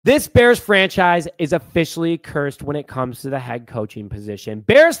This Bears franchise is officially cursed when it comes to the head coaching position.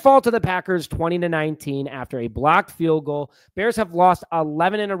 Bears fall to the Packers 20-19 after a blocked field goal. Bears have lost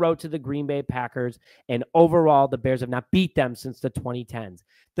 11 in a row to the Green Bay Packers, and overall, the Bears have not beat them since the 2010s.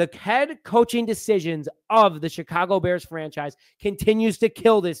 The head coaching decisions of the Chicago Bears franchise continues to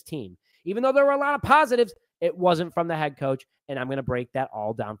kill this team. Even though there were a lot of positives, it wasn't from the head coach, and I'm going to break that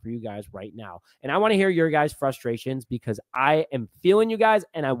all down for you guys right now. And I want to hear your guys' frustrations because I am feeling you guys,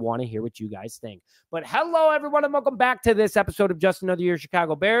 and I want to hear what you guys think. But hello, everyone, and welcome back to this episode of Just Another Year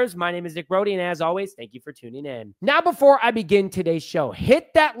Chicago Bears. My name is Nick Brody, and as always, thank you for tuning in. Now, before I begin today's show,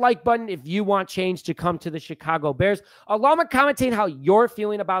 hit that like button if you want change to come to the Chicago Bears, along with commenting how you're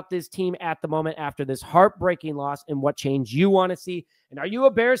feeling about this team at the moment after this heartbreaking loss and what change you want to see. And are you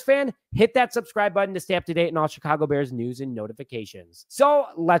a Bears fan? Hit that subscribe button to stay up to date on all Chicago Bears news and notifications. So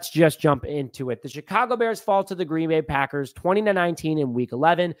let's just jump into it. The Chicago Bears fall to the Green Bay Packers 20-19 in Week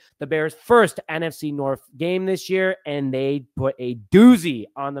 11, the Bears' first NFC North game this year, and they put a doozy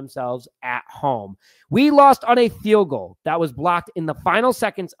on themselves at home. We lost on a field goal that was blocked in the final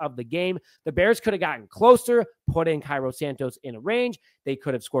seconds of the game. The Bears could have gotten closer, put in Cairo Santos in a range. They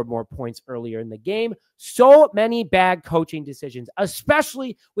could have scored more points earlier in the game. So many bad coaching decisions,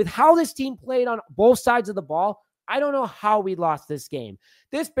 especially with how this team played on both sides of the ball. I don't know how we lost this game.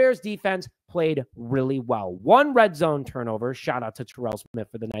 This Bears defense played really well. One red zone turnover, shout out to Terrell Smith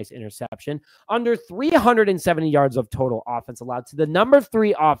for the nice interception, under 370 yards of total offense allowed to the number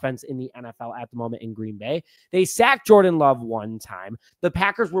 3 offense in the NFL at the moment in Green Bay. They sacked Jordan Love one time. The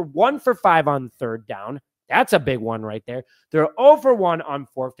Packers were 1 for 5 on third down. That's a big one right there. They're 0 for 1 on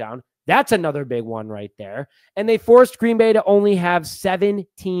fourth down. That's another big one right there. And they forced Green Bay to only have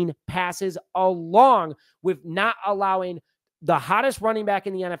 17 passes, along with not allowing the hottest running back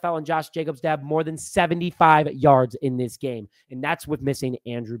in the NFL and Josh Jacobs to have more than 75 yards in this game. And that's with missing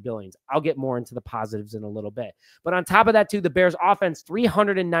Andrew Billings. I'll get more into the positives in a little bit. But on top of that, too, the Bears offense,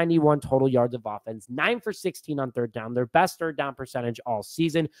 391 total yards of offense, 9 for 16 on third down, their best third down percentage all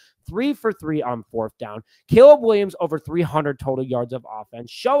season, 3 for 3 on fourth down. Caleb Williams over 300 total yards of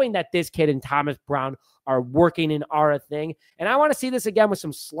offense, showing that this kid and Thomas Brown are working and are a thing. And I want to see this again with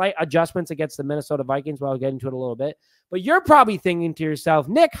some slight adjustments against the Minnesota Vikings. Well, I'll get into it a little bit. But you're probably thinking to yourself,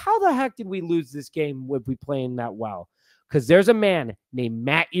 Nick, how the heck did we lose this game with we playing that well? Because there's a man named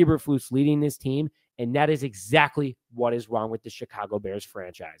Matt Eberflus leading this team, and that is exactly what is wrong with the Chicago Bears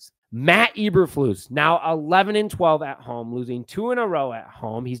franchise. Matt Eberflus, now 11-12 at home, losing 2 in a row at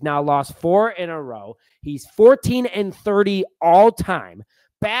home. He's now lost 4 in a row. He's 14-30 all time.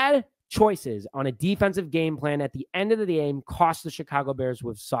 Bad choices on a defensive game plan at the end of the game cost the Chicago Bears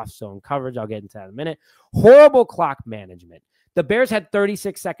with soft zone coverage. I'll get into that in a minute. Horrible clock management. The Bears had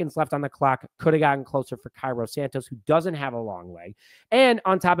 36 seconds left on the clock. Could have gotten closer for Cairo Santos, who doesn't have a long leg. And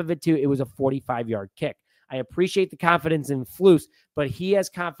on top of it, too, it was a 45-yard kick. I appreciate the confidence in Flus, but he has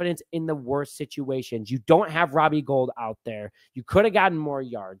confidence in the worst situations. You don't have Robbie Gould out there. You could have gotten more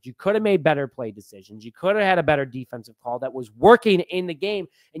yards. You could have made better play decisions. You could have had a better defensive call that was working in the game,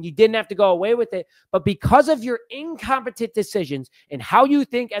 and you didn't have to go away with it. But because of your incompetent decisions and how you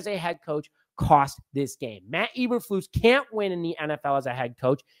think as a head coach, cost this game. Matt Eberflus can't win in the NFL as a head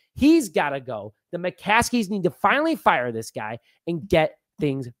coach. He's got to go. The McCaskies need to finally fire this guy and get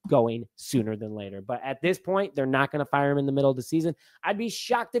things going sooner than later. But at this point, they're not going to fire him in the middle of the season. I'd be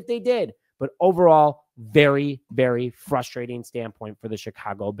shocked if they did. But overall, very, very frustrating standpoint for the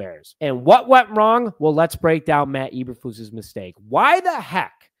Chicago Bears. And what went wrong? Well, let's break down Matt Eberflus's mistake. Why the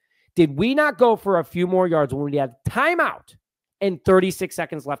heck did we not go for a few more yards when we had timeout and 36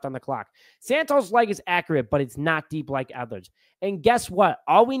 seconds left on the clock? Santos' leg is accurate, but it's not deep like others. And guess what?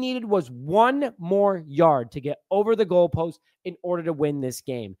 All we needed was 1 more yard to get over the goalpost in order to win this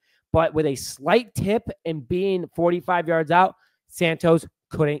game. But with a slight tip and being 45 yards out, Santos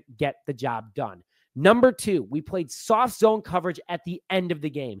couldn't get the job done. Number 2, we played soft zone coverage at the end of the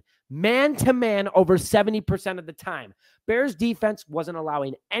game. Man-to-man over 70% of the time. Bears defense wasn't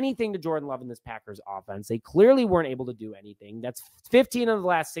allowing anything to Jordan Love in this Packers offense. They clearly weren't able to do anything. That's 15 of the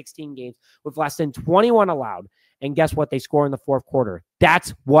last 16 games with less than 21 allowed. And guess what? They score in the fourth quarter.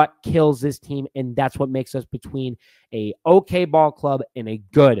 That's what kills this team, and that's what makes us between a okay ball club and a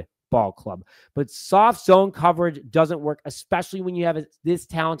good ball club. But soft zone coverage doesn't work, especially when you have this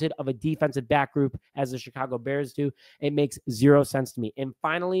talented of a defensive back group as the Chicago Bears do. It makes zero sense to me. And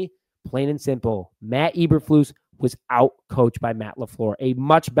finally, plain and simple, Matt Eberflus was out-coached by Matt LaFleur, a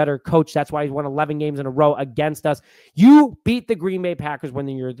much better coach. That's why he's won 11 games in a row against us. You beat the Green Bay Packers when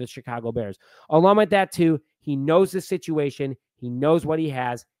you're the Chicago Bears. Along with that, too, he knows the situation. He knows what he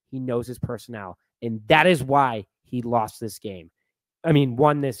has. He knows his personnel. And that is why he lost this game.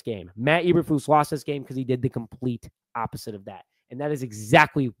 won this game. Matt Eberflus lost this game because he did the complete opposite of that. And that is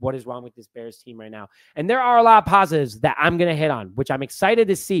exactly what is wrong with this Bears team right now. And there are a lot of positives that I'm going to hit on, which I'm excited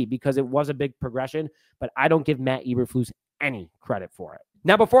to see because it was a big progression, but I don't give Matt Eberflus any credit for it.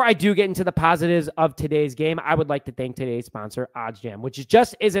 Now, before I do get into the positives of today's game, I would like to thank today's sponsor, OddsJam, which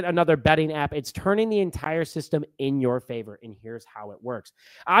just isn't another betting app. It's turning the entire system in your favor, and here's how it works.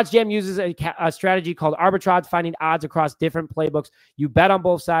 OddsJam uses a strategy called arbitrage, finding odds across different playbooks. You bet on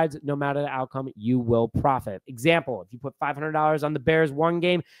both sides. No matter the outcome, you will profit. Example, if you put $500 on the Bears one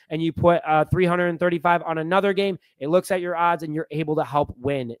game and you put $335 on another game, it looks at your odds and you're able to help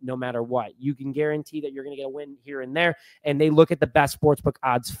win no matter what. You can guarantee that you're going to get a win here and there, and they look at the best sportsbook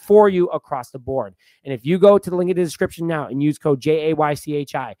odds for you across the board. And if you go to the link in the description now and use code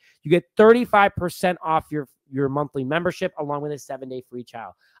JAYCHI, you get 35% off your monthly membership along with a 7-day free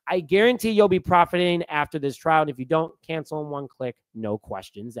trial. I guarantee you'll be profiting after this trial. And if you don't, cancel in one click, no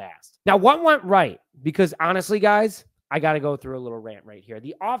questions asked. Now, what went right? Because honestly, guys, I got to go through a little rant right here.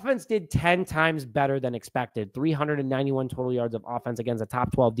 The offense did 10 times better than expected. 391 total yards of offense against a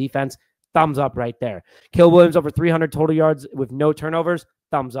top 12 defense. Thumbs up right there. Caleb Williams over 300 total yards with no turnovers.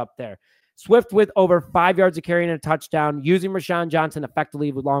 Thumbs up there. Swift with over 5 yards of carry and a touchdown, using Rashawn Johnson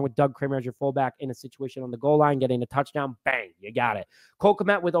effectively along with Doug Kramer as your fullback in a situation on the goal line, getting a touchdown. Bang, you got it. Cole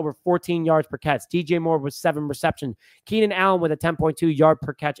Kmet with over 14 yards per catch. DJ Moore with 7 receptions. Keenan Allen with a 10.2 yard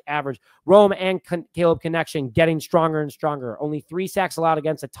per catch average. Rome and Caleb connection getting stronger and stronger. Only 3 sacks allowed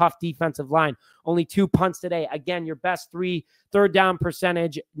against a tough defensive line. Only 2 punts today. Again, your best 3 third down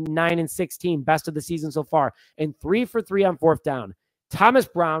percentage, 9 and 16, best of the season so far. And 3 for 3 on fourth down. Thomas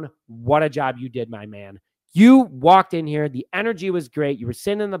Brown, what a job you did, my man. You walked in here. The energy was great. You were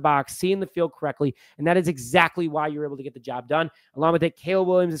sitting in the box, seeing the field correctly, and that is exactly why you were able to get the job done. Along with it, Caleb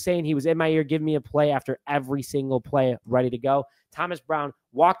Williams is saying he was in my ear, giving me a play after every single play, ready to go. Thomas Brown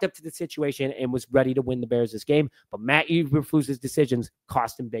walked up to the situation and was ready to win the Bears this game, but Matt Eberflus's decisions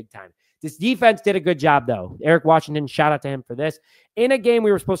cost him big time. This defense did a good job, though. Eric Washington, shout out to him for this. In a game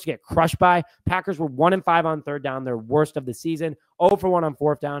we were supposed to get crushed by, Packers were 1-5 on third down, their worst of the season. 0 for 1 on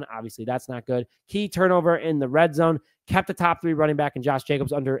fourth down. Obviously, that's not good. Key turnover in the red zone. Kept the top 3 running back and Josh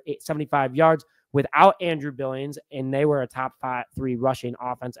Jacobs under 75 yards without Andrew Billings, and they were a top 3 rushing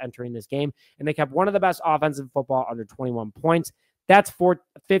offense entering this game. And they kept one of the best offensive football under 21 points. That's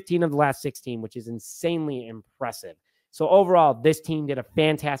 15 of the last 16, which is insanely impressive. So overall, this team did a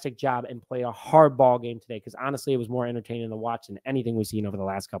fantastic job and played a hard ball game today because honestly, it was more entertaining to watch than anything we've seen over the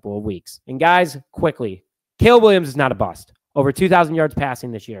last couple of weeks. And guys, quickly, Caleb Williams is not a bust. Over 2,000 yards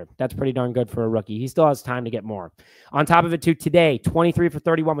passing this year. That's pretty darn good for a rookie. He still has time to get more. On top of it, too, today, 23 for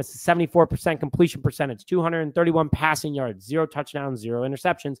 31 with 74% completion percentage, 231 passing yards, 0 touchdowns, 0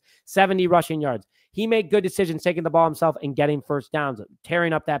 interceptions, 70 rushing yards. He made good decisions taking the ball himself and getting first downs,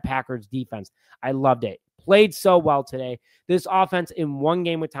 tearing up that Packers defense. I loved it. Played so well today. This offense in one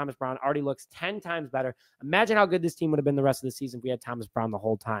game with Thomas Brown already looks 10 times better. Imagine how good this team would have been the rest of the season if we had Thomas Brown the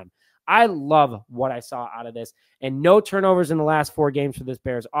whole time. I love what I saw out of this. And no turnovers in the last 4 games for this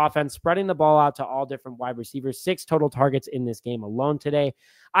Bears offense, spreading the ball out to all different wide receivers, 6 total targets in this game alone today.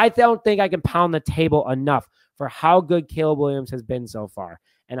 I don't think I can pound the table enough for how good Caleb Williams has been so far.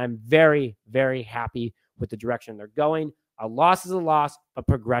 And I'm very, very happy with the direction they're going. A loss is a loss, but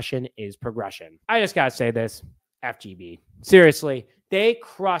progression is progression. I just got to say this, FGB. Seriously, they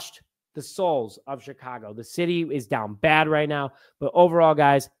crushed the souls of Chicago. The city is down bad right now, but overall,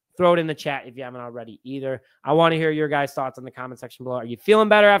 guys, throw it in the chat if you haven't already either. I want to hear your guys' thoughts in the comment section below. Are you feeling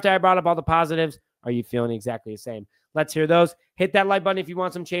better after I brought up all the positives? Are you feeling exactly the same? Let's hear those. Hit that like button if you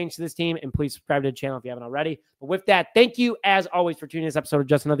want some change to this team, and please subscribe to the channel if you haven't already. But with that, thank you, as always, for tuning in this episode of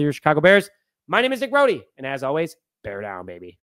Just Another Year Chicago Bears. My name is Nick Brody, and as always, bear down, baby.